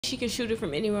She can shoot it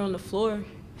from anywhere on the floor,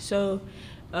 so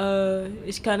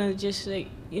it's kind of just like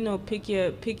pick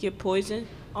your poison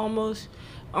almost.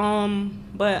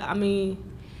 But I mean,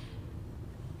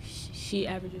 she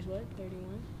averages what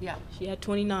 31. Yeah. She had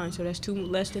 29, so that's two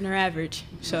less than her average.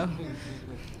 So.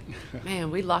 Man,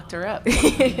 we locked her up.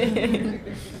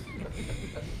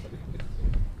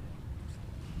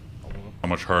 How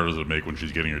much harder does it make when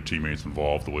she's getting her teammates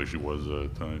involved the way she was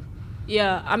tonight?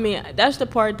 Yeah, I mean that's the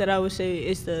part that I would say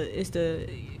is the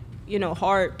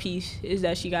hard piece, is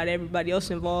that she got everybody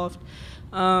else involved.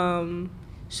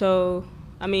 So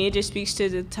I mean it just speaks to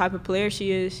the type of player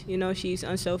she is. She's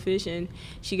unselfish and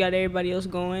she got everybody else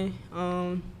going.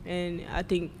 And I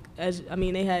think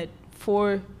they had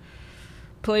 4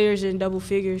 players in double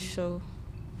figures, so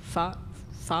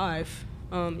five.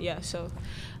 So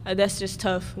that's just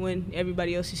tough when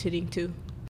everybody else is hitting too.